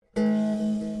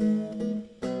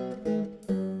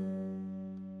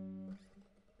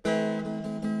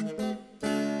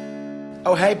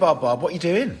Oh, hey, Bob, what you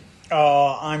doing?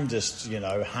 Oh, I'm just,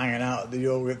 hanging out at the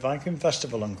Jorvik Viking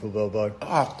Festival, Uncle Bilbo.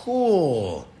 Oh,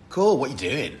 cool. Cool, what you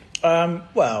doing?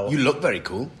 Well... You look very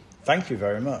cool. Thank you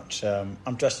very much.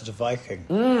 I'm dressed as a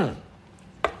Viking.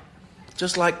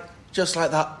 Just like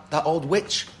that old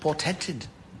witch portented.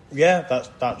 Yeah,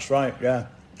 that's right, yeah.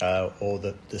 Or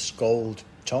the Skald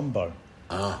Tombo.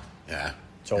 Oh, yeah.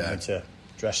 Told me to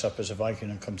dress up as a Viking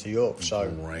and come to York,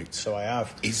 so I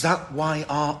have. Is that why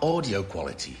our audio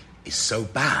quality is so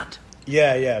bad?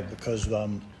 Yeah, because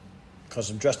we're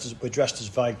dressed as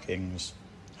Vikings,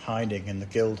 hiding in the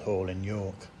Guildhall in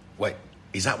York. Wait,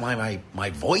 is that why my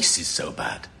voice is so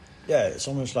bad? Yeah, it's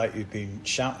almost like you've been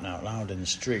shouting out loud in the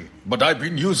street. But I've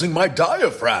been using my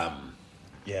diaphragm.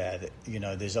 Yeah,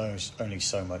 there's only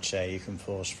so much air you can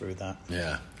force through that.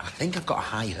 Yeah, I think I've got a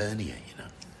high hernia,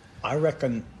 I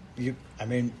reckon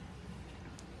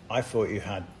I thought you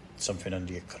had something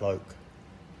under your cloak.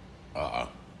 But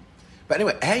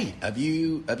anyway, hey, have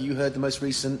you heard the most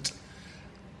recent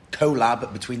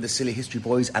collab between the Silly History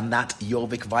Boys and that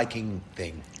Jorvik Viking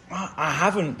thing? I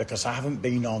haven't, because I haven't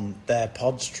been on their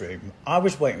pod stream. I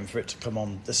was waiting for it to come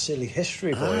on the Silly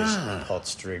History Boys pod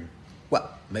stream. Well,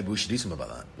 maybe we should do something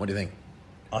about that. What do you think?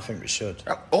 I think we should.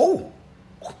 Oh!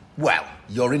 Well,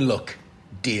 you're in luck,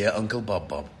 dear Uncle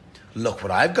Bob. Look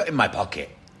what I've got in my pocket.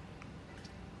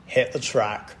 Hit the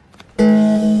track.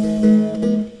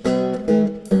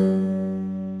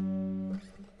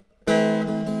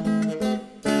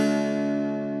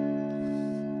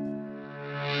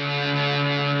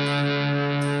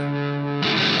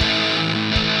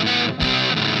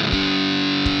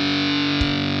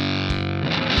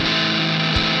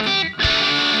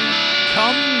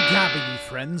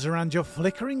 Around your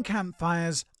flickering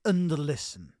campfires and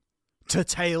listen to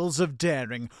tales of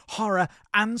daring, horror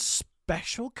and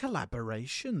special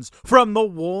collaborations from the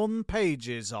worn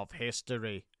pages of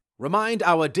history. Remind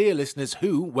our dear listeners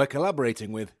who we're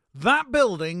collaborating with. That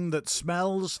building that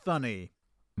smells funny.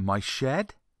 My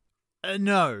shed?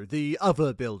 No, the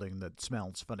other building that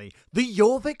smells funny. The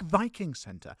Jorvik Viking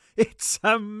Centre. It's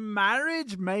a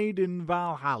marriage made in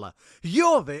Valhalla.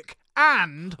 Jorvik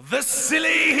and the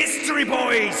Silly History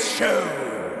Boys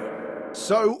Show.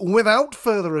 So, without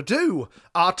further ado,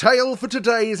 our tale for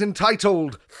today is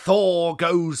entitled Thor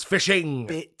Goes Fishing.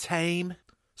 Bit tame.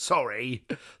 Sorry,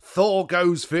 Thor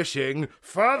Goes Fishing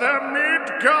for the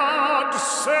Midgard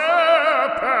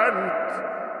Serpent.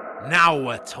 Now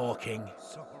we're talking.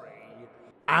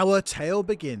 Our tale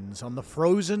begins on the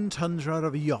frozen tundra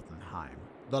of Jotunheim,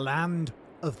 the land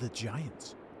of the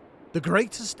giants, the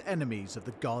greatest enemies of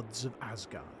the gods of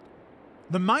Asgard.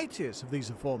 The mightiest of these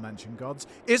aforementioned gods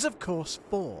is, of course,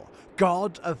 Thor,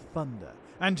 god of thunder,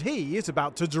 and he is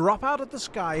about to drop out of the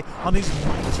sky on his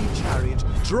mighty chariot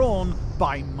drawn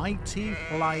by mighty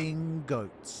flying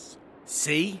goats.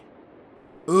 See?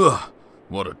 Ugh,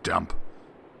 what a dump.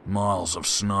 Miles of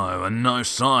snow and no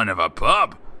sign of a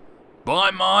pub.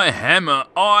 By my hammer,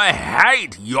 I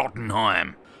hate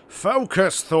Jotunheim.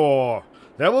 Focus, Thor.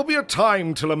 There will be a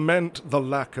time to lament the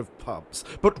lack of pubs,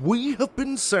 but we have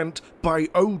been sent by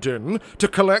Odin to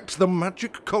collect the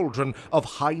magic cauldron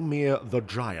of Hymir the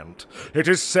Giant. It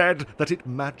is said that it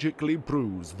magically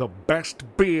brews the best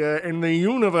beer in the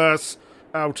universe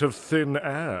out of thin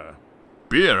air.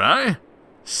 Beer, eh?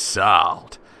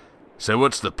 Sold. So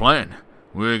what's the plan?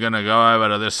 We're gonna go over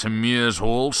to this Hymir's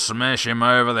Hall, smash him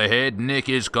over the head, nick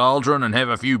his cauldron, and have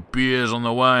a few beers on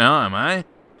the way home, eh?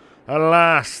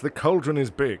 Alas, the cauldron is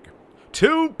big.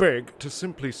 Too big to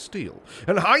simply steal.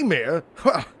 And Hymir,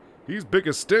 well, he's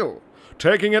bigger still.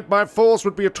 Taking it by force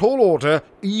would be a tall order,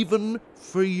 even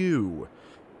for you.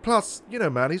 Plus,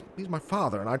 man, he's my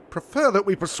father, and I'd prefer that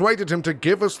we persuaded him to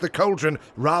give us the cauldron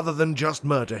rather than just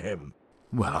murder him.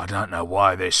 Well, I don't know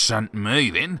why they sent me,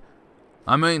 then.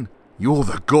 I mean, you're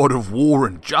the god of war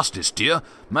and justice, dear.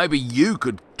 Maybe you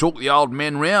could talk the old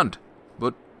man round.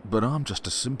 But I'm just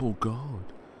a simple god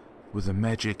with a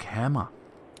magic hammer.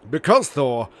 Because,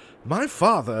 Thor, my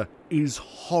father is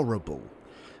horrible,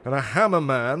 and a hammer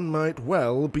man might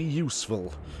well be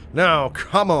useful. Now,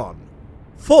 come on.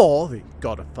 Thor, the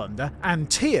god of thunder,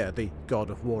 and Tyr, the god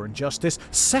of war and justice,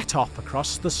 set off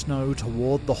across the snow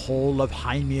toward the hall of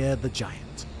Hymir the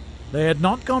Giant. They had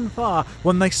not gone far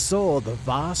when they saw the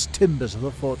vast timbers of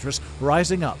the fortress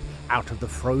rising up out of the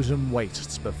frozen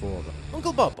wastes before them.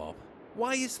 Uncle Bob,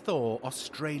 why is Thor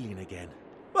Australian again?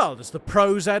 Well, does the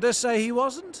prose editor say he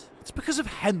wasn't? It's because of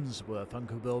Hemsworth,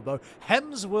 Uncle Bilbo.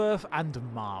 Hemsworth and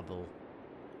Marvel.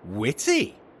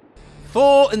 Witty.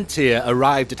 Thor and Tyr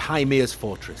arrived at Hymir's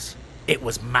fortress. It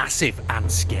was massive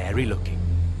and scary looking.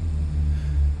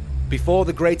 Before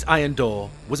the great iron door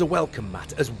was a welcome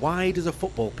mat as wide as a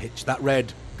football pitch that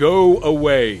read, "Go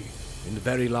away," in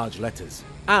very large letters,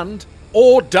 and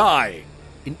 "Or die,"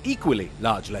 in equally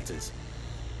large letters.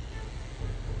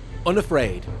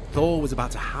 Unafraid, Thor was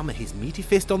about to hammer his meaty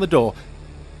fist on the door,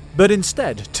 But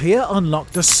instead, Tyr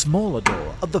unlocked a smaller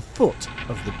door at the foot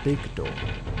of the big door.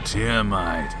 Dear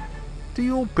mate, do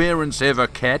your parents ever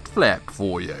cat flap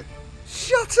for you?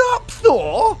 Shut up,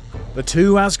 Thor! The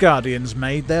two Asgardians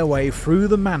made their way through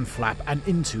the manflap and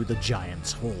into the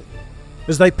giant's hall.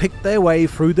 As they picked their way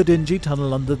through the dingy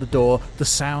tunnel under the door, the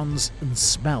sounds and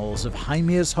smells of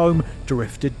Hymir's home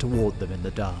drifted toward them in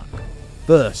the dark.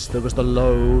 First, there was the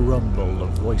low rumble of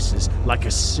voices like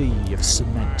a sea of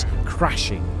cement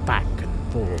crashing back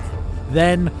and forth.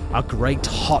 Then, a great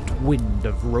hot wind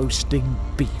of roasting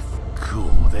beef.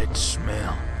 Cool, that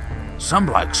smell. Some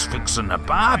bloke's fixing a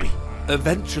barbie.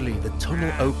 Eventually, the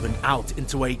tunnel opened out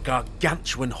into a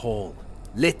gargantuan hall,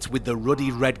 lit with the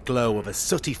ruddy red glow of a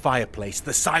sooty fireplace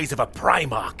the size of a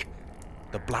Primark.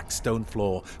 The black stone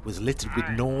floor was littered with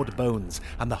gnawed bones,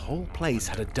 and the whole place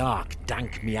had a dark,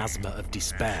 dank miasma of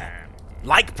despair.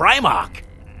 Like Primark!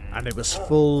 And it was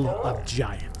full of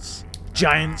giants.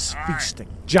 Giants feasting,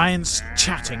 giants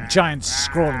chatting, giants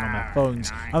scrawling on their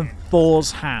phones, and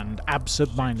Thor's hand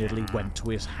absent-mindedly went to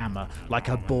his hammer like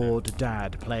a bored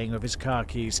dad playing with his car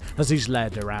keys as he's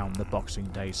led around the Boxing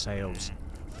Day sales.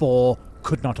 Thor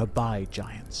could not abide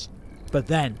giants. But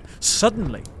then,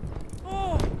 suddenly...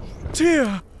 "Oh,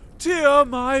 Tyr,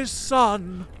 my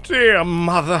son!" Dear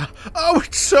mother, oh,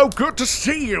 it's so good to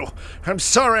see you. I'm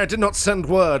sorry I did not send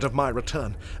word of my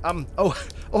return.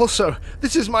 Also,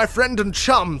 this is my friend and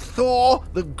chum, Thor,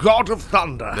 the god of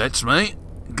thunder. That's me.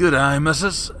 Good day,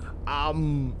 missus.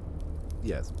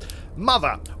 Yes.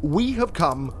 Mother, we have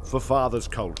come for Father's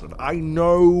cauldron. I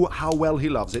know how well he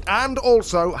loves it, and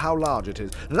also how large it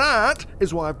is. That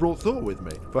is why I brought Thor with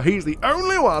me, for he's the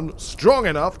only one strong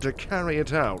enough to carry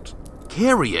it out.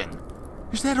 Carrying?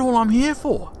 Is that all I'm here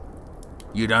for?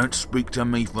 You don't speak to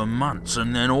me for months,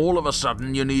 and then all of a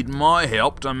sudden you need my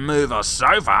help to move a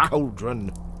sofa? Cauldron.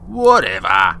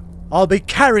 Whatever. "I'll be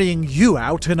carrying you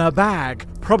out in a bag.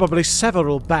 Probably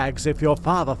several bags if your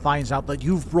father finds out that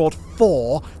you've brought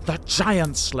Thor, the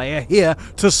giant slayer, here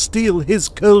to steal his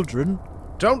cauldron."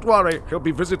 Don't worry, he'll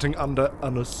be visiting under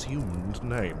an assumed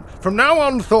name. From now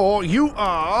on, Thor, you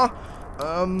are...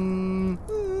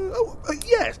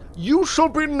 yes, you shall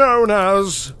be known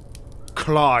as...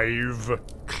 Clive.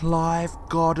 Clive,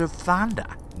 god of thunder?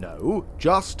 No,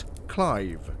 just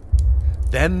Clive.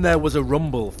 Then there was a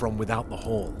rumble from without the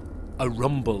hall. A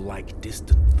rumble like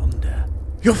distant thunder.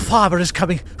 "Your father is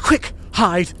coming. Quick,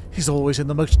 hide. He's always in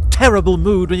the most terrible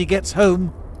mood when he gets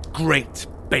home." Great,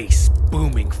 bass,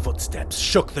 booming footsteps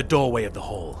shook the doorway of the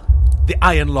hall. The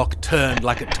iron lock turned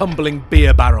like a tumbling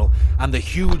beer barrel, and the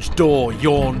huge door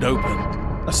yawned open.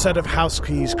 A set of house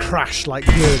keys crashed like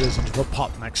girders into a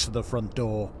pot next to the front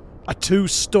door. A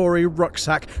 2-story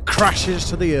rucksack crashes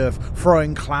to the earth,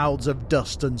 throwing clouds of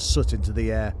dust and soot into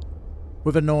the air.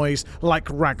 With a noise like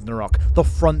Ragnarok, the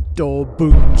front door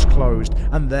booms closed,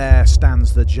 and there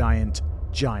stands the giant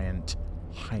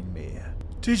Hymir.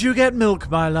 "Did you get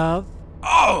milk, my love?"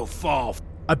 Oh, for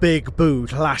A big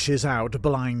boot lashes out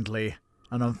blindly.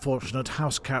 An unfortunate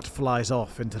house cat flies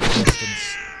off into the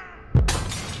distance.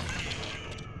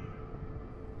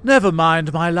 "Never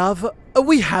mind, my love.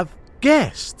 We have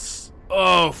guests."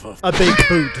 A big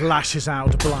boot lashes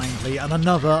out blindly, and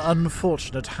another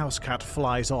unfortunate house cat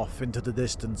flies off into the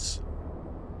distance.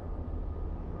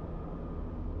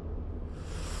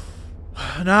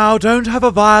 "Now, don't have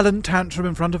a violent tantrum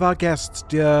in front of our guests,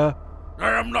 dear."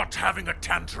 I am not having a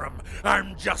tantrum.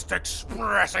 I'm just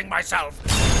expressing myself.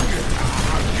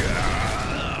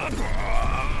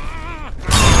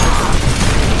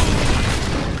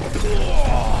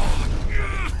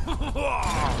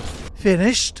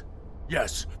 Finished?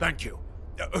 Yes, thank you.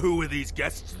 Who are these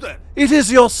guests then? It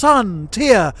is your son,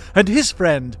 Tyr, and his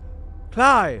friend,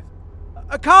 Clive.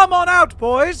 Come on out,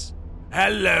 boys.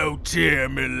 Hello, Tyr,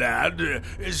 my lad.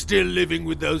 Still living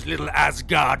with those little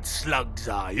Asgard slugs,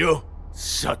 are you?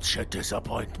 Such a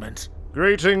disappointment.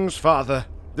 Greetings, Father.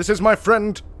 This is my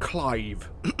friend Clive.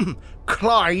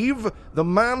 Clive, the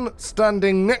man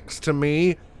standing next to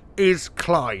me, is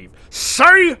Clive.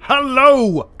 Say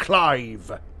hello,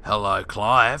 Clive. Hello,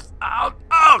 Clive. Oh,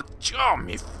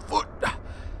 my foot.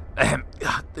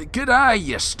 G'day,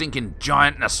 you stinking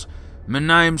giantness. My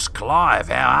name's Clive.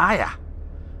 How are ya?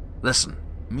 Listen,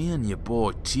 me and your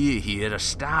boy Tyr here are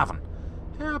starving.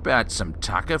 How about some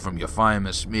tucker from your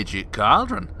famous midget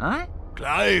cauldron, eh?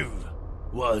 Clive,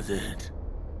 was it?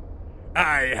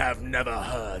 I have never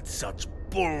heard such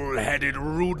bull-headed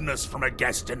rudeness from a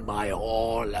guest in my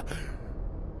hall.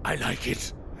 I like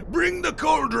it. Bring the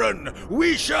cauldron!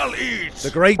 We shall eat!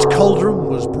 The great cauldron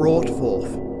was brought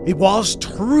forth. It was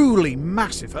truly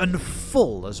massive and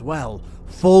full as well.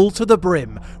 Full to the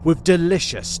brim with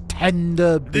delicious,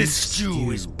 tender beef This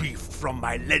stew is beef from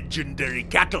my legendary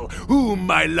cattle, whom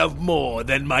I love more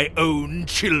than my own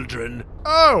children.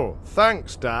 Oh,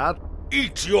 thanks, Dad.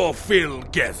 Eat your fill,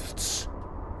 guests.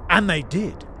 And they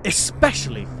did,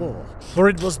 especially Thor, for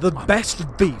it was the best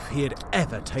beef he had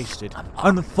ever tasted.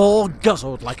 And Thor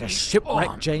guzzled like a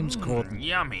shipwrecked James Corden.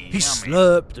 Yummy. He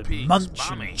slurped and Pig's munched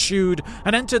bummy. and chewed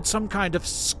and entered some kind of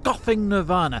scoffing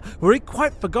nirvana where he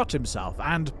quite forgot himself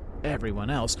and everyone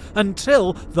else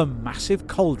until the massive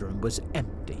cauldron was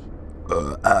empty.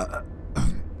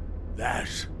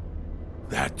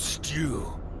 That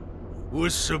stew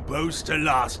was supposed to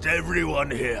last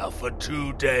everyone here for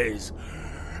 2 days,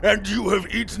 and you have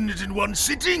eaten it in one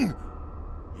sitting?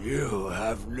 You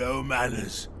have no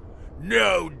manners,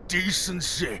 no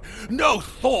decency, no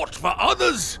thought for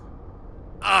others.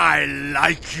 I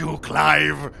like you,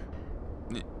 Clive.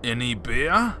 Any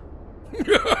beer?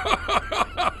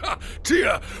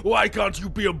 Dear, why can't you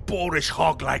be a boorish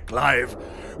hog like Clive?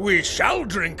 We shall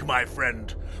drink, my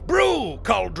friend. Brew,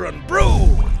 cauldron,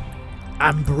 brew!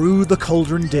 And brew the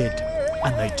cauldron did,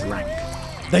 and they drank.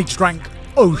 They drank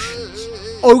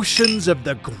oceans of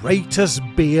the greatest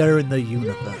beer in the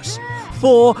universe.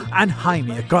 Thor and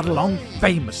Heimir got along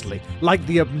famously, like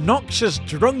the obnoxious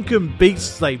drunken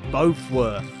beasts they both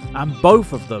were, and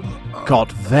both of them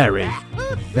got very,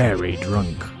 very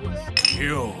drunk.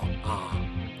 You are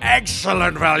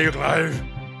excellent value, Clive.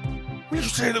 Will you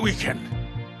stay the weekend?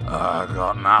 I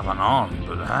got nothing on,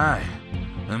 but hey,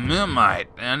 mate,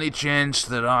 any chance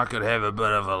that I could have a bit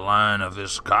of a loan of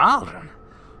this cauldron?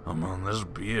 I mean, this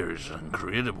beer is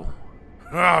incredible.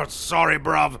 Oh, sorry,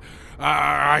 bruv.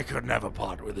 I could never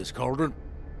part with this cauldron.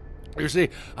 You see,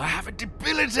 I have a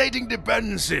debilitating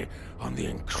dependency on the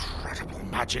incredible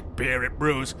magic beer it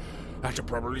brews. I should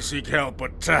probably seek help,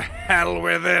 but to hell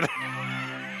with it.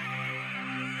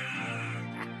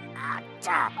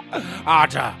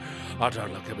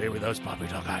 Don't look at me with those puppy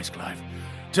dog eyes, Clive.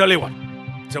 Tell you what,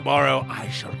 tomorrow I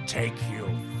shall take you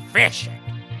fishing.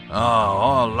 Oh,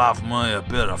 I love me a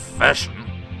bit of fishing.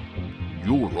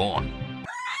 You're on.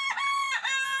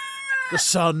 The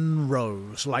sun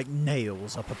rose like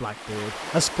nails up a blackboard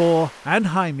as Thor and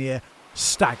Heimir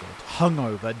staggered,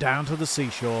 hungover, down to the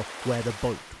seashore where the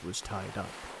boat was tied up.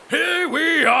 Here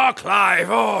we are, Clive.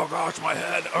 Oh, gosh, my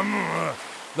head.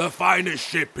 The finest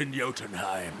ship in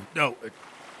Jotunheim. No,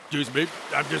 excuse me.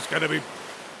 I'm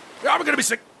gonna be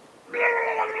sick.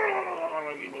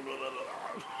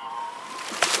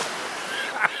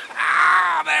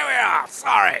 There we are.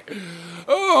 Sorry.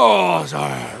 Oh,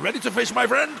 sorry. Ready to fish, my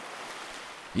friend?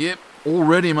 Yep, all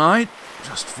ready, mate.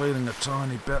 Just feeling a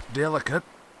tiny bit delicate.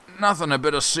 Nothing a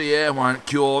bit of sea air won't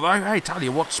cure, though. Hey, tell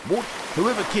you what, sport.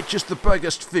 Whoever catches the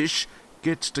biggest fish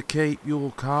gets to keep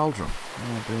your cauldron.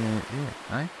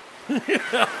 Yeah,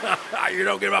 eh? You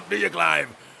don't give up, do you, Clive?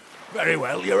 Very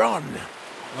well, you're on.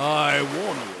 I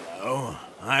warn you, though.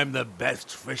 I'm the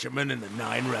best fisherman in the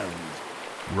 9 realms.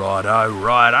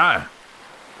 Righto.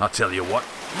 I'll tell you what,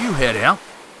 you head out,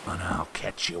 and I'll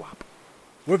catch you up.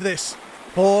 With this,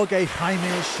 Thor gave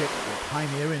Heimir's ship, with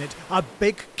Heimir in it, a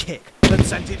big kick that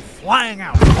sent it flying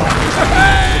out.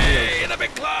 Hey, in a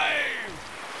big Clive!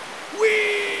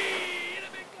 Whee! In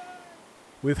a big Clive!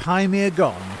 With Heimir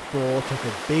gone, Thor took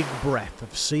a big breath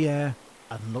of sea air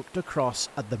and looked across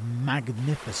at the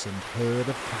magnificent herd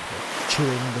of cattle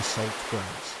chewing the salt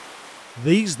grass.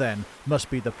 These, then, must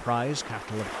be the prize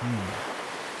cattle of Heimir.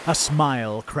 A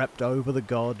smile crept over the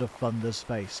god of thunder's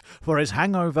face, for his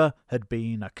hangover had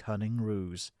been a cunning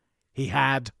ruse. He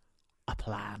had a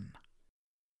plan.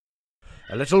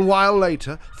 A little while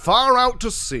later, far out to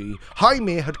sea,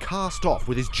 Heimir had cast off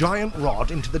with his giant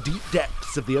rod into the deep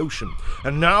depths of the ocean,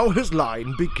 and now his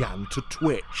line began to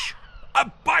twitch.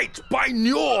 A bite, by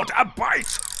Njord, a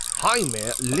bite!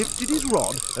 Heimir lifted his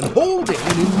rod and hauled in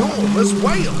an enormous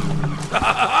whale.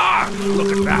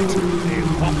 Look at that! A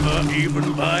whopper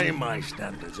even by my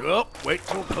standards. Oh, wait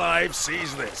till Clive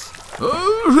sees this.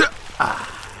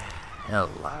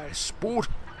 Hello, sport.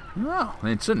 Oh,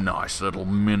 it's a nice little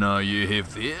minnow you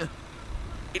have there.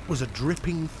 It was a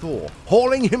dripping Thor,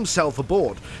 hauling himself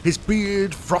aboard, his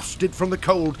beard frosted from the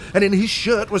cold, and in his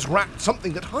shirt was wrapped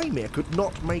something that Heimir could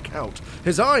not make out.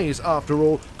 His eyes, after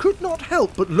all, could not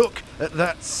help but look at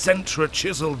that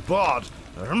centre-chiselled bod.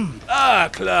 Ah,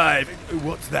 Clive,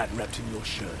 what's that wrapped in your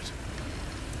shirt?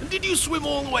 And did you swim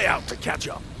all the way out to catch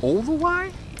up? All the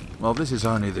way? Well, this is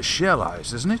only the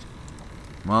shallows, isn't it?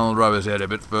 I'll row us out a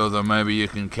bit further, maybe you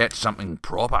can catch something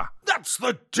proper. That's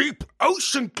the deep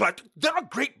ocean, Clyde. There are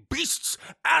great beasts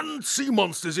and sea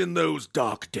monsters in those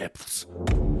dark depths.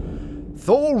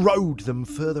 Thor rowed them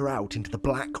further out into the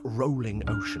black, rolling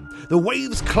ocean. The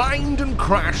waves clanged and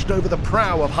crashed over the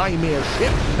prow of Hymir's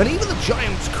ship, and even the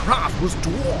giant's craft was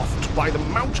dwarfed by the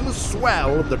mountainous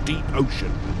swell of the deep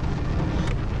ocean.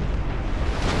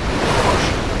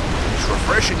 It's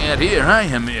refreshing out here, eh,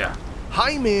 Hymir?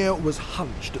 Hymir was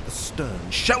hunched at the stern,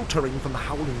 sheltering from the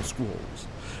howling squalls.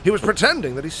 He was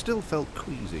pretending that he still felt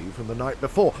queasy from the night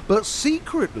before, but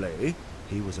secretly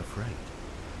he was afraid.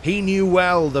 He knew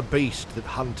well the beast that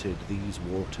hunted these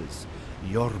waters,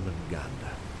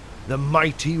 Jormungandr. The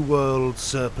mighty world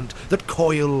serpent that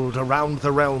coiled around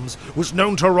the realms was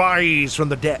known to rise from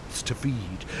the depths to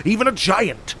feed. Even a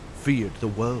giant feared the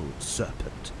world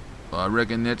serpent. I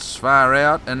reckon that's far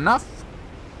out enough.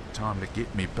 Time to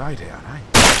get me bait out, eh?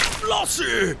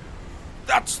 Flossie!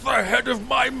 That's the head of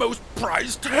my most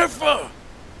prized heifer!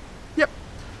 Yep.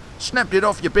 Snapped it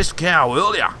off your best cow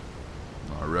earlier.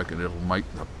 I reckon it'll make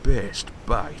the best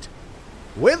bait.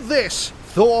 With this,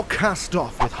 Thor cast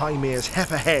off with Hymir's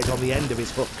heifer head on the end of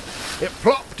his hook. It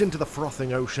plopped into the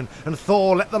frothing ocean, and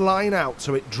Thor let the line out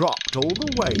so it dropped all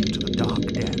the way to the dark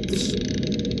depths.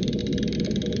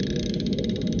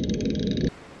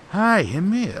 Hey,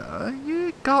 Hymir,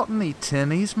 you got any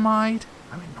tinnies, mate?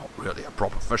 I mean, not really a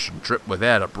proper fishing trip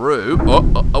without a brew.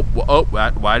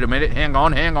 Wait a minute, hang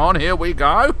on, here we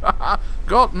go.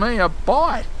 Got me a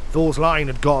bite. Thor's line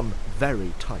had gone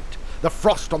very tight. The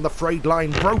frost on the frayed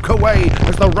line broke away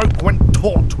as the rope went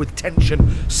taut with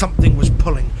tension. Something was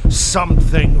pulling,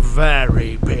 something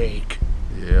very big.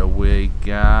 Here we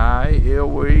go.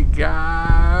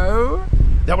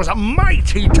 There was a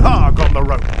mighty tug on the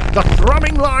rope. The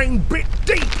thrumming line bit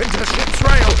deep into the ship's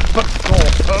rail, but Thor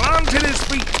planted his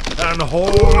feet and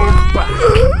hauled back.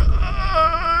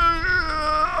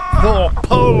 Thor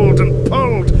pulled and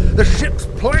pulled. The ship's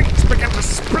planks began to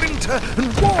splinter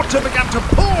and water began to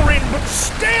pour in, but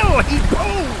still he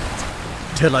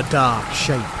pulled. Till a dark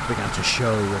shape began to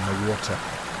show in the water.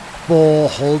 Thor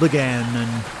hauled again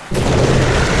and...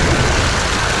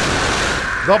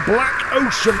 The black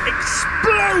ocean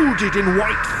exploded in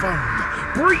white foam.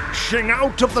 Breaching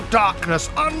out of the darkness,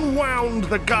 unwound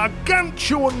the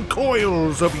gargantuan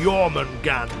coils of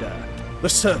Jormungandr. The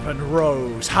serpent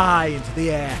rose high into the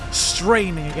air,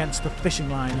 straining against the fishing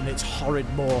line in its horrid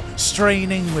maw,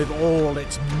 straining with all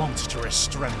its monstrous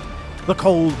strength. The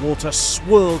cold water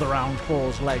swirled around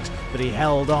Thor's legs, but he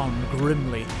held on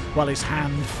grimly while his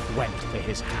hand went for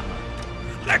his hammer.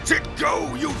 Let it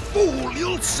go, you fool!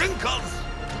 You'll sink us!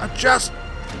 I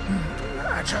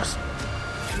just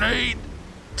need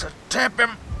to tap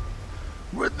him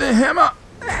with the hammer.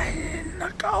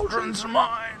 The cauldron's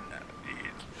mine.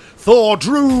 Thor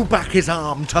drew back his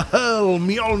arm to hurl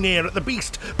Mjolnir at the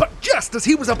beast, but just as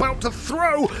he was about to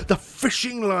throw, the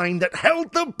fishing line that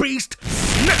held the beast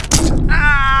snapped.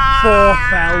 Thor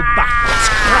fell backwards,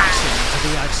 crashing into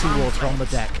the icy water on the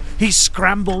deck. He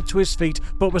scrambled to his feet,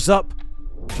 but was up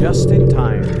just in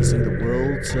time to see the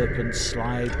world serpent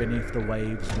slide beneath the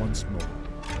waves once more.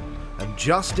 And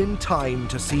just in time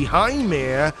to see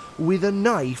Hymir with a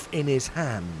knife in his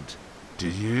hand.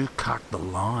 Did you cut the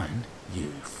line,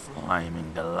 you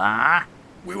flaming galah?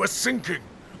 We were sinking.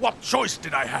 What choice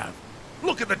did I have?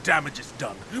 Look at the damage it's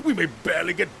done. We may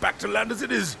barely get back to land as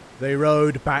it is. They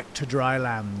rowed back to dry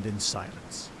land in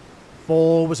silence.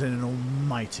 Thor was in an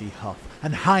almighty huff,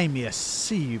 and Hymir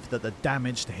seethed at the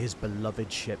damage to his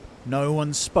beloved ship. No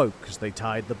one spoke as they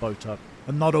tied the boat up,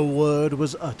 and not a word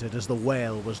was uttered as the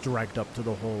whale was dragged up to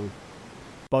the hull.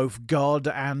 Both god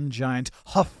and giant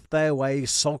huffed their way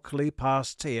sulkily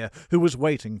past Tyr, who was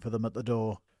waiting for them at the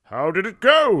door. How did it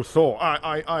go, Thor?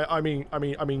 I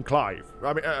mean, Clive.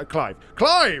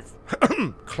 Clive.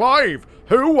 Clive,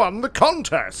 who won the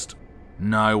contest?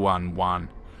 No one won.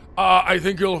 I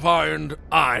think you'll find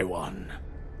I won.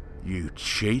 You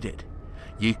cheated.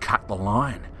 You cut the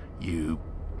line. You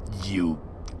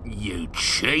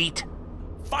cheat.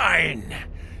 Fine.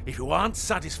 If you aren't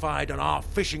satisfied on our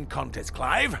fishing contest,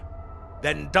 Clive,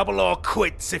 then double or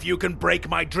quits if you can break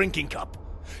my drinking cup.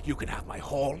 You can have my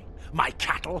haul, my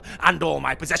cattle, and all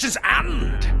my possessions,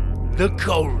 and the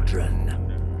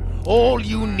cauldron. All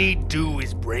you need do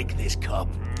is break this cup.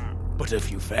 But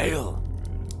if you fail,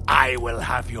 I will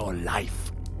have your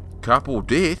life. Cup or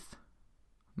death?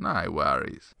 No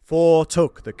worries. Thor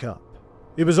took the cup.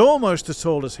 It was almost as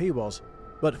tall as he was,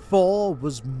 but Thor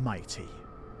was mighty.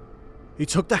 He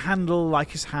took the handle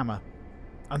like his hammer,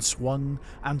 and swung,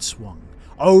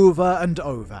 over and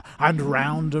over, and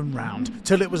round,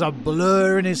 till it was a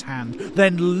blur in his hand,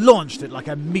 then launched it like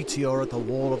a meteor at the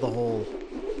wall of the hall.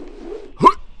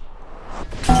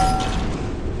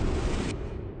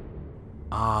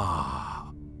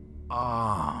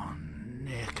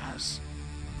 Knickers.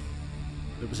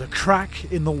 There was a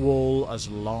crack in the wall as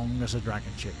long as a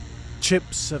dragon chip.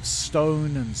 Chips of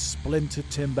stone and splintered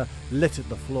timber littered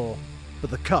the floor,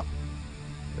 but the cup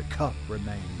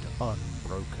remained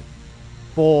unbroken.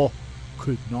 Thor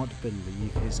could not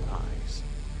believe his eyes.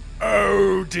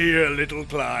 Oh dear, little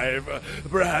Clive.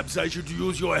 Perhaps I should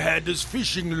use your head as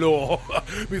fishing lure.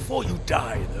 Before you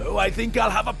die, though, I think I'll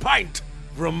have a pint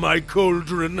from my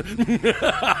cauldron.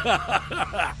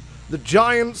 The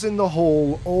giants in the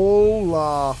hall all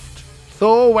laughed.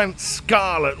 Thor went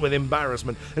scarlet with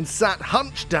embarrassment and sat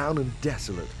hunched down and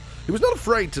desolate. He was not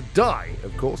afraid to die,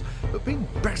 of course, but being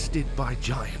bested by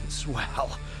giants,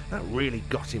 well, that really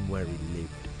got him where he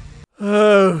lived.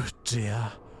 Oh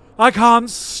dear, I can't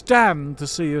stand to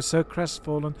see you so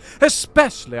crestfallen,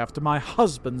 especially after my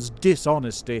husband's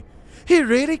dishonesty. He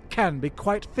really can be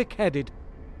quite thick-headed.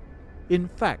 In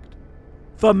fact,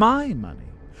 for my money,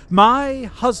 my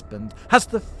husband has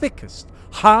the thickest,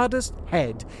 hardest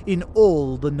head in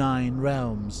all the 9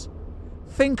 realms.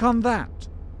 Think on that,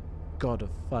 God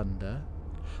of Thunder.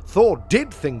 Thor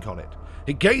did think on it.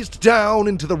 He gazed down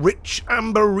into the rich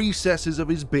amber recesses of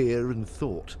his beer and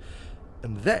thought,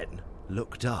 and then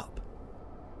looked up.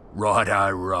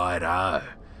 Righto.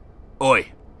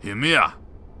 Oi, Ymir.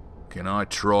 Can I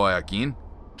try again?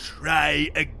 Try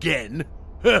again?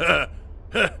 Well,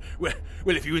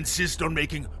 if you insist on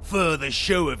making further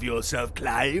show of yourself,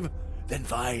 Clive, then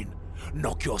fine.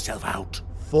 Knock yourself out.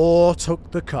 Thor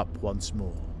took the cup once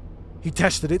more. He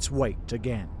tested its weight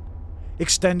again,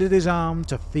 extended his arm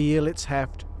to feel its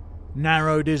heft,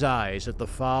 narrowed his eyes at the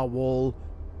far wall,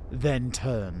 then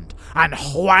turned and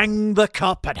whanged the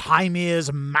cup at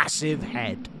Hymir's massive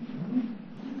head.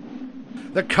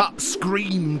 The cup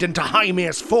screamed into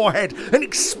Hymir's forehead and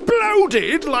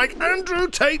exploded like Andrew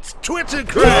Tate's Twitter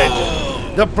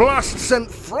cred. The blast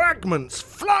sent fragments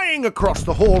flying across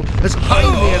the hall as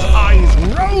Hymir's eyes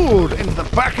rolled into the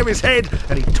back of his head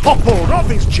and he toppled off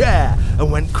his chair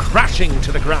and went crashing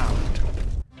to the ground.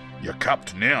 You're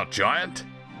cupped now, giant.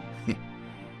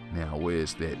 Now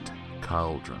where's that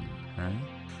cauldron, eh?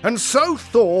 And so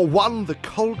Thor won the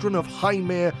cauldron of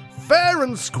Hymir fair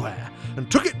and square and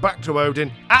took it back to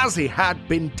Odin as he had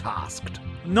been tasked.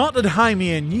 Not that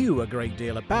Hymir knew a great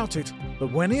deal about it,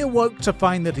 but when he awoke to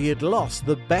find that he had lost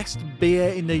the best beer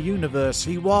in the universe,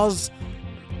 he was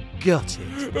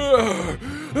gutted. No!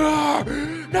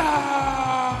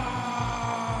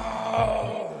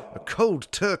 A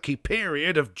cold turkey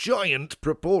period of giant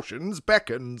proportions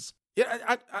beckons.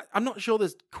 Yeah, I'm not sure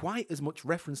there's quite as much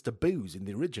reference to booze in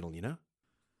the original, you know?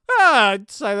 I'd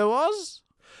say there was.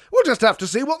 We'll just have to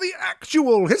see what the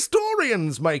actual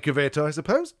historians make of it, I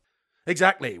suppose.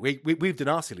 Exactly. We've done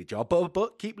our silly job,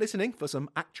 but keep listening for some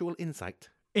actual insight.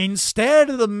 Instead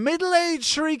of the middle-aged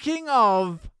shrieking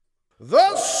of...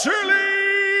 The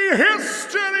Silly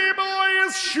History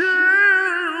Boys Shoe!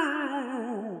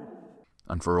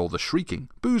 And for all the shrieking,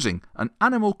 boozing, and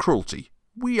animal cruelty,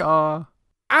 we are...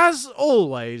 As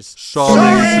always... Sorry!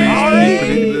 Please keep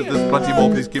listening. There's plenty more.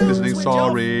 Please keep listening.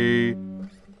 Sorry.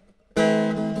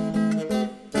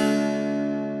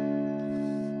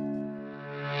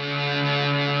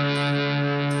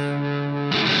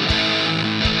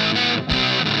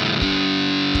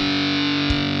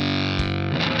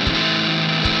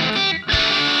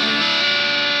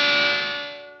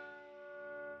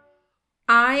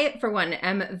 I, for one,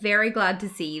 am very glad to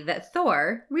see that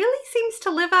Thor really seems to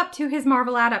live up to his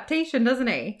Marvel adaptation, doesn't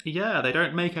he? Yeah, they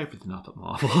don't make everything up at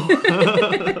Marvel.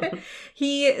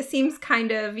 He seems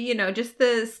kind of, just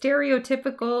the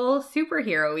stereotypical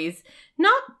superhero. He's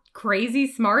not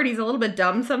crazy smart. He's a little bit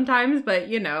dumb sometimes, but,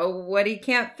 what he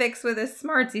can't fix with his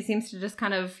smarts, he seems to just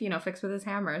kind of, fix with his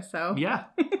hammer. So Yeah.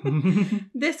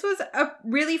 This was a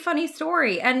really funny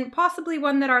story, and possibly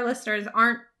one that our listeners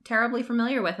aren't terribly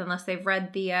familiar with unless they've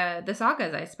read the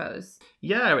sagas, I suppose.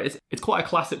 Yeah, it's quite a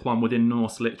classic one within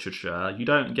Norse literature. You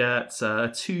don't get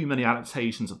too many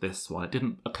adaptations of this one. It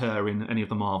didn't occur in any of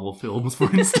the Marvel films,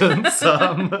 for instance.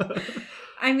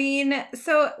 I mean,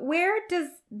 so where does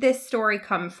this story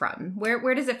come from?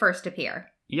 Where does it first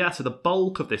appear? Yeah, so the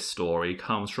bulk of this story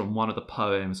comes from one of the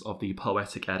poems of the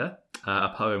Poetic Edda, a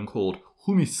poem called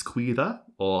Humisquida,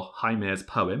 or Hymir's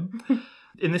Poem.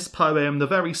 In this poem, the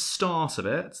very start of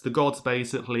it, the gods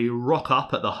basically rock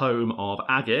up at the home of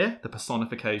Aegir, the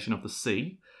personification of the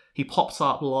sea. He pops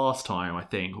up last time, I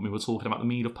think, when we were talking about the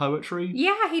mead of poetry.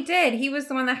 Yeah, he did. He was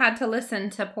the one that had to listen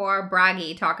to poor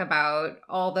Braggy talk about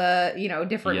all the,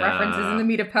 different references in the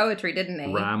mead of poetry, didn't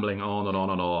he? Rambling on and on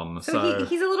and on. So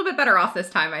he's a little bit better off this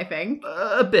time, I think.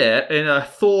 A bit.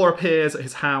 Thor appears at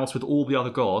his house with all the other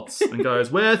gods and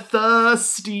goes, "We're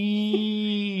thirsty!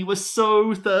 We're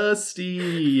so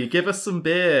thirsty! Give us some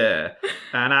beer."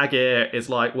 And Aegir is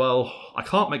like, "Well, I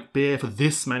can't make beer for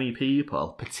this many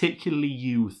people, particularly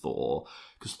you, Thor,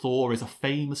 because Thor is a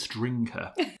famous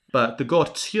drinker." But the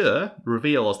god Tyr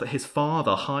reveals that his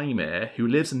father, Hymir, who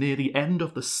lives near the end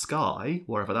of the sky,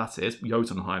 wherever that is,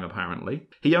 Jotunheim apparently,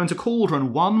 he owns a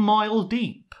cauldron 1 mile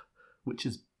deep, which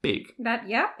is big.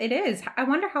 It is. I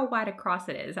wonder how wide across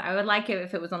it is. I would like it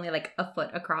if it was only like a foot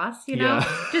across, Yeah.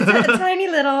 Just a tiny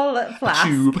little flask.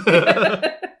 Tube.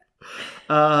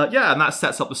 And that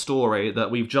sets up the story that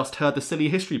we've just heard the Silly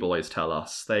History Boys tell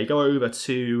us. They go over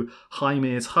to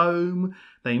Hymir's home.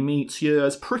 They meet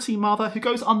Tyr's pretty mother, who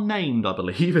goes unnamed, I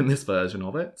believe, in this version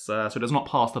of it. So it does not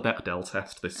pass the Bechdel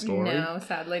test, this story. No,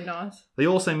 sadly not. They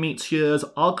also meet Tyr's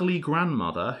ugly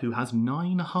grandmother, who has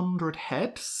 900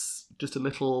 heads. Just a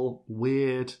little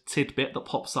weird tidbit that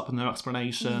pops up in their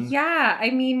explanation. Yeah,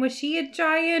 I mean, was she a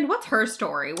giant? What's her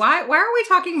story? Why are we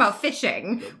talking about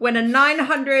fishing when a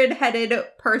 900-headed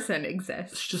person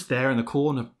exists? She's just there in the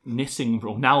corner knitting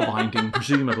or nail binding,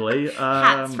 presumably.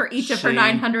 Hats for each of her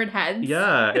 900 heads.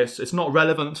 Yeah, it's not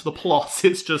relevant to the plot.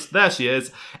 It's just, there she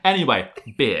is. Anyway,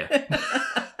 beer.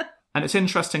 And it's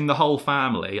interesting, the whole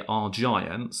family are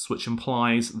giants, which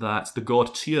implies that the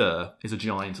god Tyr is a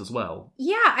giant as well.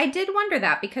 Yeah, I did wonder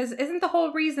that, because isn't the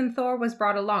whole reason Thor was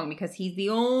brought along because he's the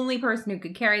only person who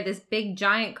could carry this big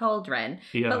giant cauldron?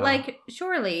 Yeah. But,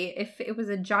 surely, if it was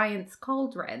a giant's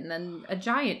cauldron, then a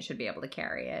giant should be able to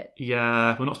carry it.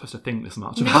 Yeah, we're not supposed to think this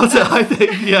much about it, I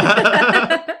think,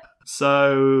 yeah.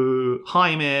 So,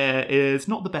 Hymir is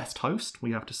not the best host,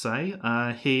 we have to say.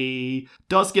 He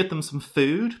does give them some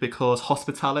food because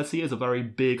hospitality is a very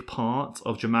big part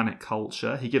of Germanic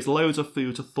culture. He gives loads of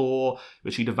food to Thor,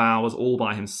 which he devours all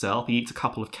by himself. He eats a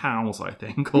couple of cows, I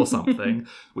think, or something,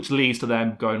 which leads to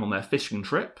them going on their fishing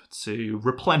trip to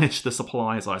replenish the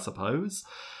supplies, I suppose.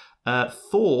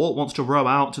 Thor wants to row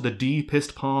out to the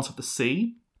deepest part of the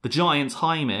sea. The giant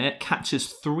Hymir catches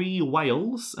 3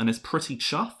 whales and is pretty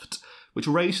chuffed, which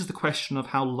raises the question of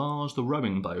how large the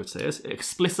rowing boat is. It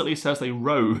explicitly says they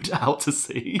rowed out to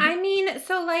sea. I mean,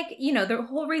 so the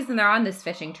whole reason they're on this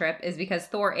fishing trip is because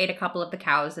Thor ate a couple of the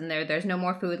cows and there's no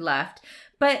more food left.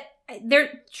 But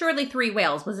surely 3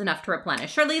 whales was enough to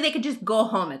replenish. Surely they could just go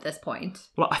home at this point.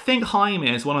 Well, I think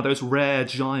Hymir is one of those rare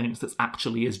giants that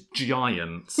actually is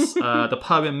giants. The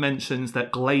poem mentions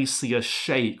that glaciers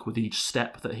shake with each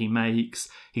step that he makes.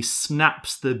 He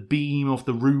snaps the beam of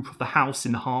the roof of the house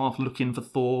in half looking for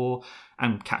Thor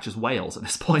and catches whales at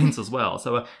this point as well.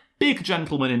 So a big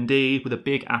gentleman indeed with a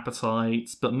big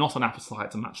appetite, but not an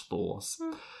appetite to match Thor's.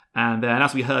 And then,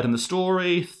 as we heard in the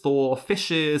story, Thor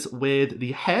fishes with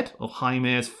the head of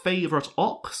Hymir's favourite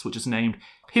ox, which is named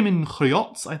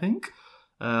Himinchriot, I think.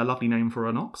 Lovely name for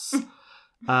an ox.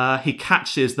 He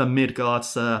catches the Midgard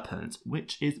serpent,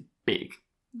 which is big.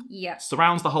 Yeah.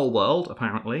 Surrounds the whole world,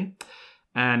 apparently.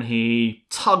 And he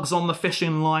tugs on the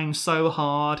fishing line so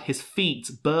hard, his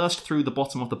feet burst through the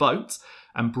bottom of the boat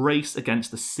and brace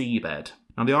against the seabed.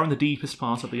 Now, they are in the deepest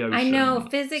part of the ocean. I know,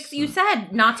 physics, you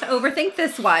said not to overthink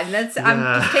this one. Just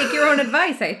take your own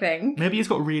advice, I think. Maybe he's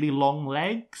got really long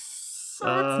legs. Oh,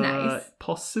 that's nice.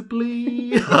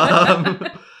 Possibly.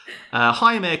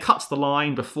 Hymir cuts the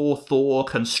line before Thor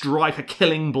can strike a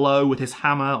killing blow with his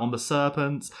hammer on the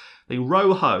serpent. They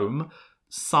row home,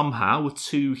 somehow, with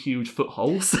 2 huge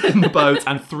footholes in the boat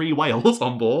and 3 whales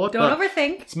on board. Don't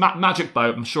overthink. It's magic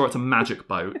boat. I'm sure it's a magic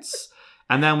boat.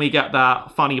 And then we get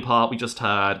that funny part we just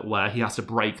heard where he has to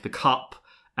break the cup,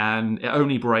 and it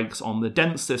only breaks on the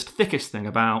densest, thickest thing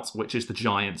about, which is the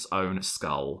giant's own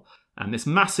skull. And this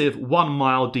massive 1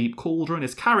 mile deep cauldron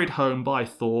is carried home by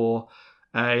Thor.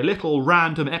 A little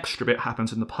random extra bit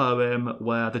happens in the poem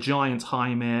where the giant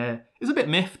Hymir is a bit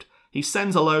miffed. He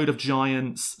sends a load of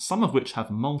giants, some of which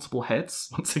have multiple heads,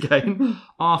 once again,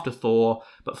 after Thor.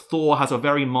 But Thor has a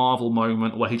very Marvel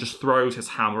moment where he just throws his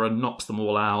hammer and knocks them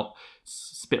all out.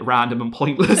 It's a bit random and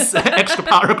pointless, extra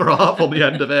paragraph on the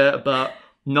end of it, but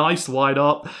nice wind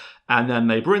up. And then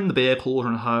they bring the beer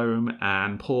cauldron home,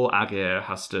 and poor Aegir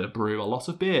has to brew a lot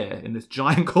of beer in this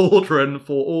giant cauldron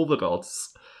for all the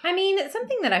gods. I mean,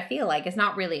 something that I feel like is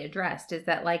not really addressed is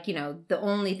that, the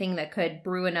only thing that could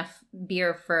brew enough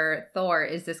beer for Thor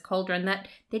is this cauldron that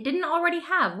they didn't already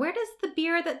have. Where does the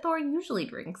beer that Thor usually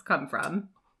drinks come from?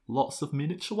 lots of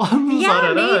miniature ones. Yeah, I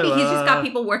don't maybe. know. He's just got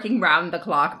people working round the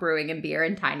clock brewing and beer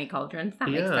in tiny cauldrons. That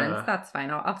makes Yeah. sense. That's fine.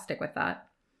 I'll stick with that.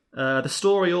 The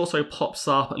story also pops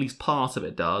up, at least part of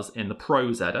it does, in the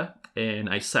Prose Edda, in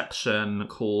a section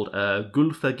called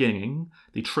Gulfaginging,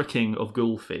 the tricking of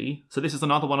Gulfi. So this is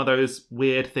another one of those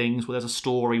weird things where there's a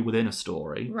story within a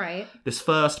story. Right. This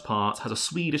first part has a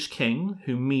Swedish king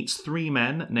who meets 3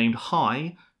 men named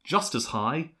High, just as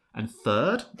High, and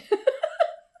Third.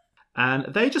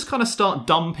 And they just kind of start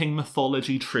dumping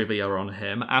mythology trivia on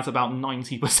him, as about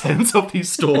 90% of these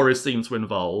stories seem to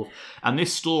involve. And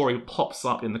this story pops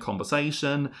up in the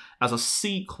conversation as a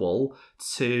sequel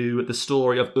to the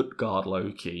story of Utgard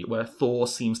Loki, where Thor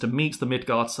seems to meet the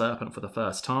Midgard serpent for the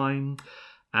first time.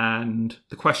 And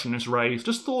the question is raised,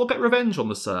 does Thor get revenge on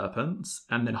the serpents?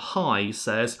 And then High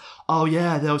says, oh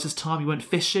yeah, there was this time he went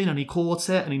fishing and he caught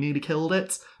it and he nearly killed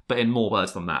it. But in more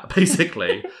words than that,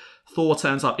 basically. Thor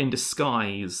turns up in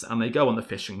disguise and they go on the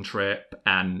fishing trip,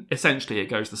 and essentially it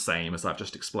goes the same as I've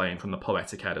just explained from the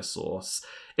Poetic Edda source.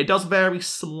 It does vary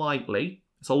slightly.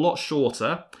 It's a lot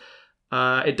shorter.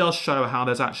 It does show how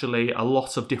there's actually a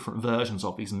lot of different versions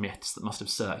of these myths that must have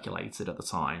circulated at the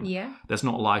time. Yeah. There's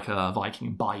not like a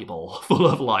Viking Bible full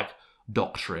of like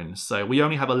doctrine. So we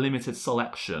only have a limited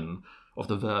selection of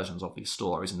the versions of these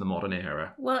stories in the modern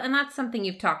era. Well, and that's something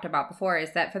you've talked about before,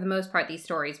 is that for the most part, these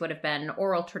stories would have been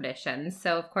oral traditions.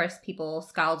 So, of course,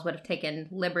 scholds would have taken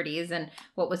liberties, and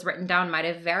what was written down might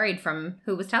have varied from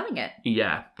who was telling it.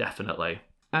 Yeah, definitely.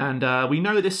 And we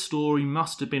know this story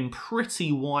must have been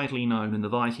pretty widely known in the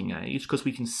Viking Age, because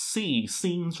we can see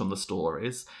scenes from the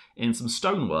stories in some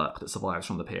stonework that survives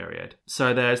from the period.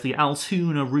 So there's the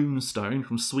Altoona runestone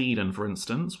from Sweden, for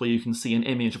instance, where you can see an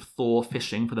image of Thor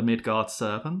fishing for the Midgard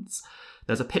serpents.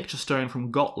 There's a picture stone from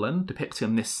Gotland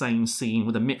depicting this same scene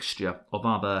with a mixture of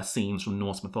other scenes from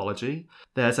Norse mythology.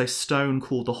 There's a stone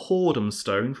called the Hordum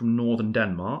stone from northern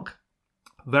Denmark.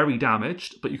 Very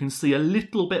damaged, but you can see a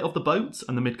little bit of the boat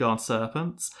and the Midgard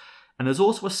serpents. And there's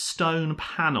also a stone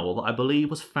panel that I believe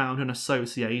was found in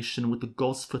association with the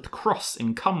Gosforth Cross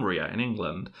in Cumbria in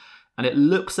England. And it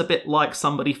looks a bit like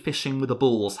somebody fishing with a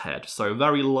bull's head, so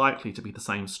very likely to be the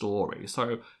same story.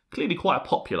 So clearly quite a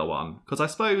popular one, because I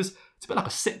suppose it's a bit like a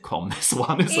sitcom, this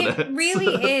one, isn't it? It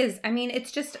really is. I mean,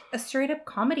 it's just a straight-up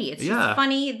comedy. It's just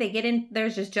funny. They get in,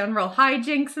 there's just general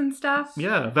hijinks and stuff.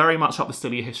 Yeah, very much up the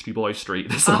silly history boy street,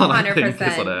 this one, I think,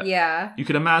 isn't it? Yeah. You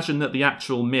could imagine that the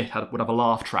actual myth would have a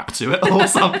laugh track to it or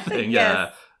something, yeah.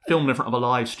 Yes. Filmed in front of a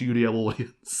live studio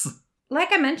audience.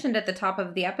 Like I mentioned at the top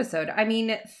of the episode, I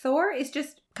mean, Thor is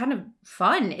just kind of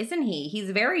fun, isn't he? He's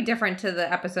very different to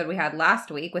the episode we had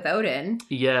last week with Odin.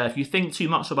 Yeah, if you think too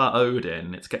much about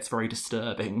Odin, it gets very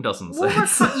disturbing, doesn't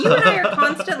it? You and I are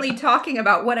constantly talking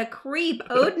about what a creep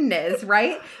Odin is,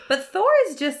 right? But Thor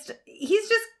is he's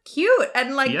just cute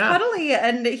and cuddly,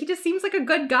 and he just seems like a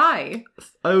good guy.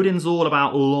 Odin's all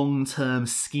about long-term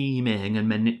scheming and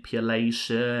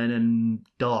manipulation and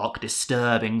dark,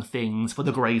 disturbing things for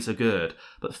the greater good.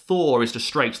 But Thor is just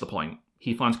straight to the point.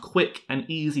 He finds quick and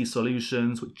easy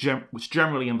solutions, which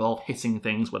generally involve hitting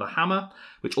things with a hammer,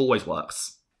 which always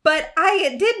works. But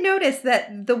I did notice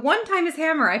that the one time his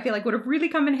hammer, I feel like, would have really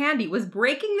come in handy was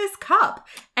breaking this cup.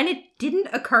 And it didn't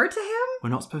occur to him? We're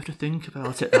not supposed to think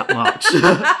about it that much.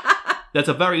 There's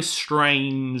a very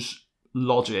strange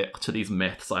logic to these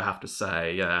myths, I have to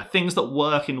say. Yeah, things that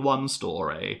work in one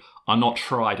story are not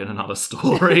tried in another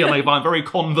story, and they find very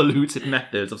convoluted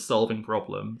methods of solving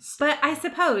problems. But I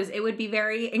suppose it would be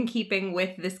very in keeping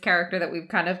with this character that we've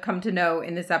kind of come to know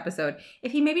in this episode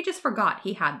if he maybe just forgot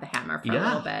he had the hammer for a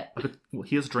little bit. Well,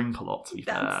 he does drink a lot, to be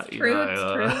fair. That's true,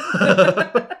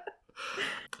 it's true.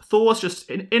 Thor's just,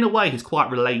 in a way, he's quite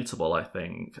relatable, I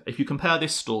think. If you compare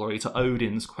this story to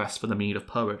Odin's quest for the mead of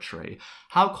poetry,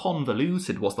 how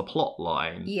convoluted was the plot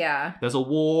line? Yeah. There's a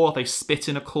war, they spit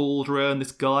in a cauldron,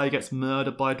 this guy gets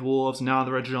murdered by dwarves, now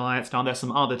there are giants, now there's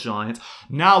some other giants,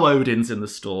 now Odin's in the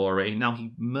story, now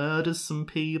he murders some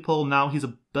people, now he's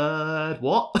a bird,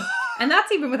 what? And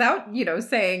that's even without,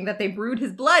 saying that they brewed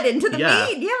his blood into the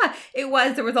mead. Yeah,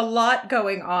 there was a lot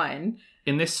going on.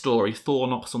 In this story, Thor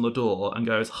knocks on the door and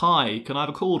goes, "Hi, can I have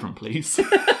a cauldron, please?"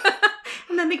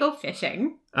 And then they go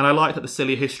fishing. And I like that the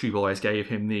silly history boys gave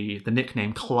him the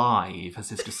nickname Clive as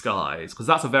his disguise, because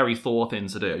that's a very Thor thing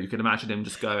to do. You can imagine him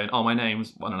just going, "Oh, my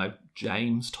name's, I don't know,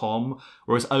 James, Tom,"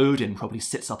 whereas Odin probably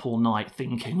sits up all night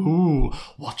thinking, "Ooh,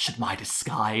 what should my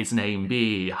disguise name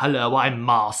be? Hello, I'm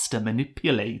Master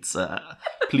Manipulator.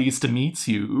 Pleased to meet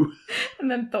you." And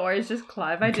then Thor is just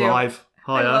Clive. Clive,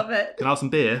 hiya. I love it. Can I have some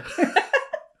beer?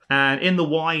 And in the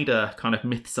wider kind of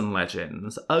myths and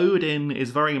legends, Odin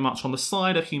is very much on the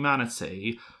side of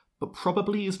humanity, but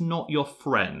probably is not your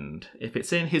friend. If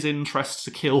it's in his interest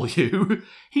to kill you,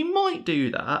 he might do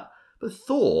that. But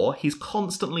Thor, he's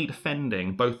constantly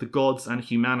defending both the gods and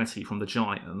humanity from the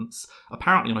giants,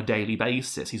 apparently on a daily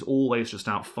basis. He's always just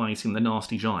out fighting the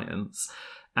nasty giants.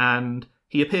 And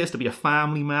he appears to be a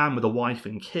family man with a wife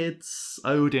and kids.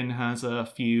 Odin has a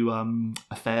few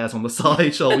affairs on the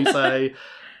side, shall we say.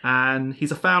 And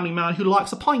he's a family man who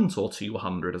likes a pint or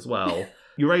 200 as well.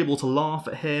 You're able to laugh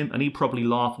at him, and he'd probably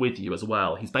laugh with you as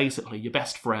well. He's basically your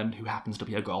best friend who happens to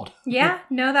be a god. Yeah,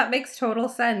 no, that makes total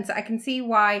sense. I can see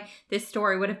why this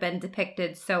story would have been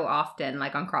depicted so often,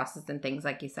 like on crosses and things,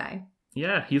 like you say.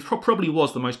 Yeah, he probably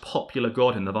was the most popular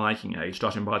god in the Viking Age,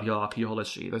 judging by the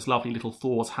archaeology. Those lovely little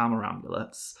Thor's hammer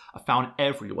amulets are found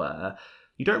everywhere.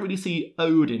 You don't really see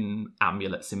Odin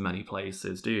amulets in many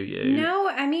places, do you? No,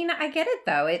 I mean, I get it,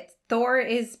 though. Thor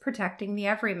is protecting the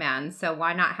everyman, so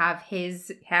why not have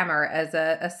his hammer as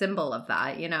a symbol of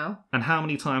that, you know? And how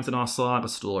many times in our saga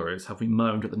stories have we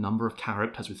moaned at the number of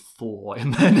characters with Thor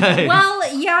in their name?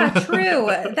 Well, yeah, true.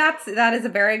 That is a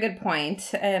very good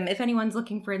point. If anyone's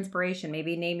looking for inspiration,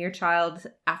 maybe name your child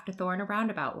after Thor in a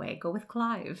roundabout way. Go with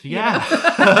Clive.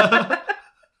 Yeah.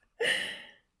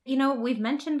 You know, we've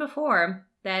mentioned before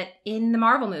that in the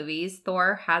Marvel movies,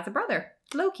 Thor has a brother,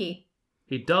 Loki.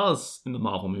 He does in the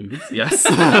Marvel movies, yes.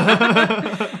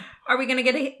 Are we going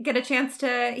to get a chance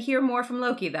to hear more from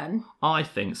Loki then? I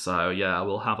think so, yeah.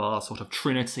 We'll have our sort of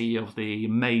trinity of the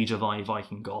major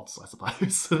Viking gods, I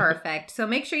suppose. Perfect. So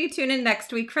make sure you tune in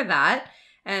next week for that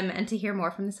and to hear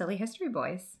more from the Silly History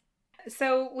Boys.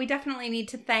 So we definitely need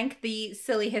to thank the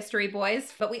Silly History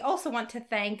Boys, but we also want to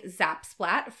thank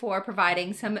Zapsplat for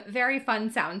providing some very fun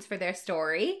sounds for their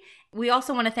story. We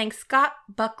also want to thank Scott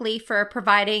Buckley for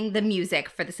providing the music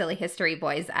for the Silly History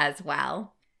Boys as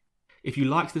well. If you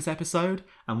liked this episode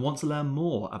and want to learn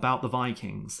more about the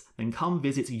Vikings, then come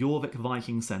visit Jorvik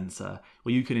Viking Centre,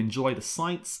 where you can enjoy the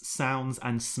sights, sounds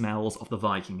and smells of the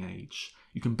Viking Age.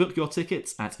 You can book your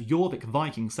tickets at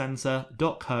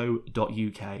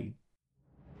jorvikvikingcentre.co.uk.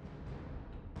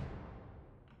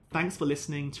 Thanks for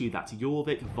listening to That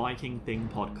Jorvik Viking Thing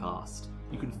podcast.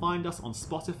 You can find us on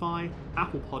Spotify,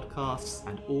 Apple Podcasts,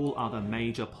 and all other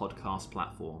major podcast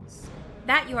platforms.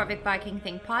 That Jorvik Viking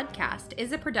Thing podcast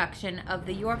is a production of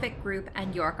the Jorvik Group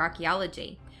and York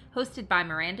Archaeology, hosted by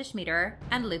Miranda Schmiederer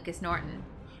and Lucas Norton.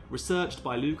 Researched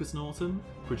by Lucas Norton,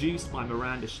 produced by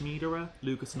Miranda Schmiederer,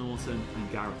 Lucas Norton,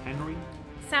 and Gareth Henry.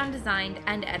 Sound designed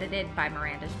and edited by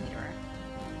Miranda Schmiederer.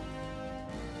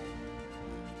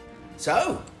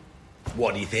 So,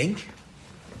 what do you think?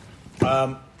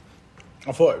 I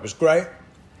thought it was great.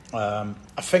 I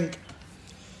think,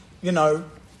 there's a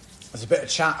bit of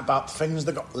chat about things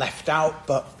that got left out,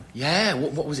 but... Yeah,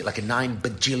 what was it, like a 9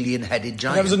 bajillion-headed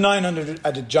giant? There was a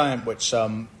 900-headed giant, which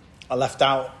I left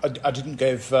out. I didn't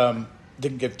give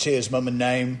Tyr's mum a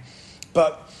name.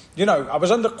 But, I was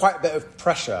under quite a bit of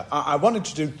pressure. I wanted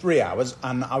to do 3 hours,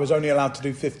 and I was only allowed to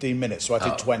do 15 minutes, so I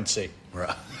did 20.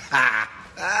 Right.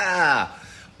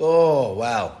 Oh,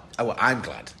 well. Oh, well, I'm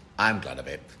glad. I'm glad of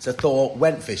it. So Thor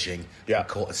went fishing and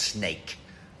caught a snake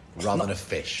rather than a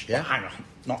fish, yeah? Well, hang on,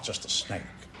 not just a snake.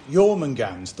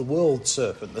 Jormungand's the world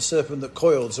serpent, the serpent that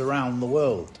coils around the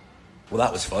world. Well,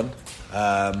 that was fun.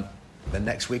 Then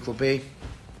next week will be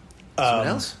something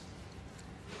else?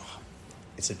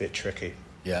 It's a bit tricky.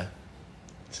 Yeah?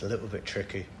 It's a little bit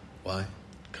tricky. Why?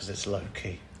 Because it's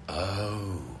low-key.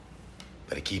 Oh.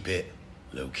 Better keep it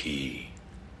low-key.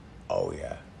 Oh,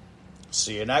 yeah.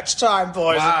 See you next time,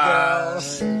 boys and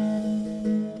girls.